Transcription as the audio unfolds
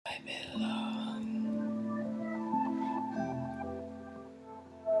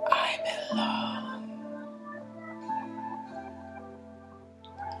belong.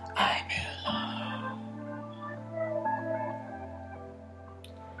 I belong.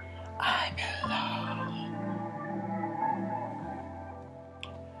 I belong.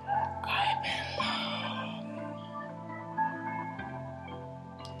 I belong.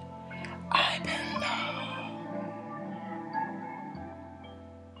 I belong.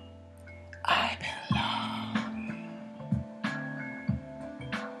 I belong.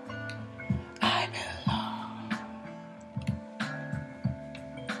 I belong.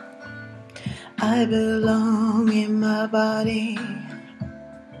 I belong in my body.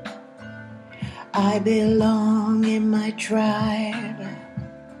 I belong in my tribe.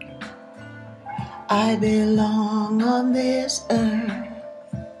 I belong on this earth.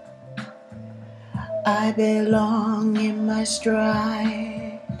 I belong in my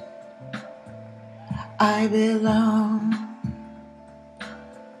stride. I belong.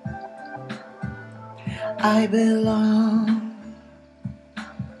 I belong.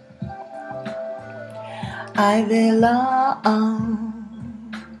 I belong.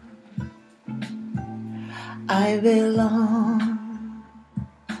 I belong.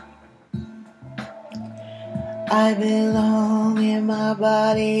 I belong in my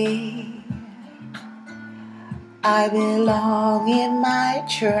body. I belong in my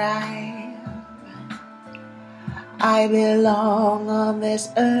tribe. I belong on this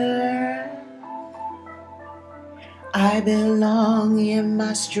earth. I belong in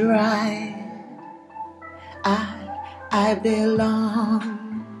my stride. I belong.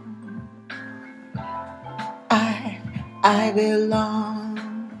 I belong.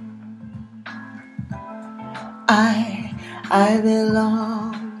 I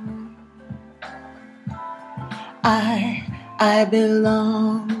belong. I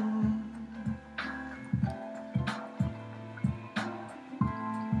belong.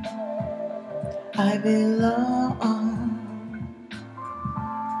 I belong.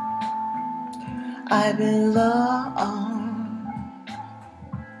 I belong.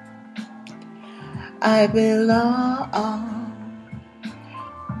 I belong.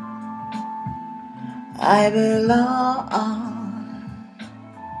 I belong.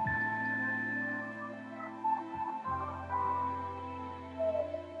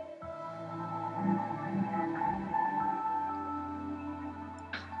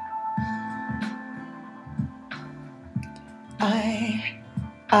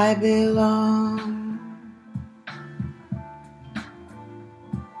 I belong.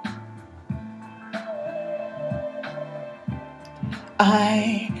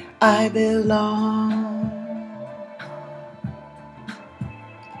 I belong.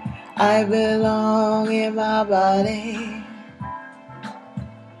 I belong in my body.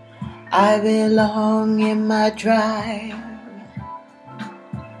 I belong in my tribe.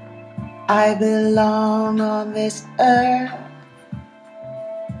 I belong on this earth.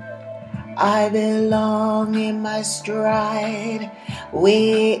 I belong in my stride.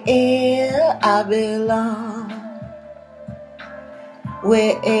 I belong.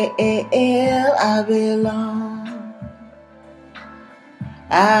 I belong.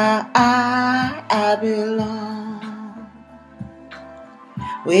 I belong. I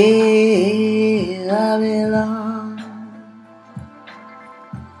belong.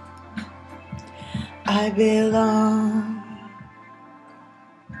 I belong.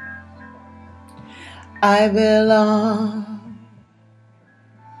 I belong.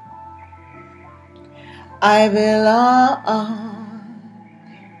 I belong.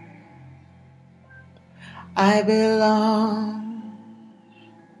 I belong.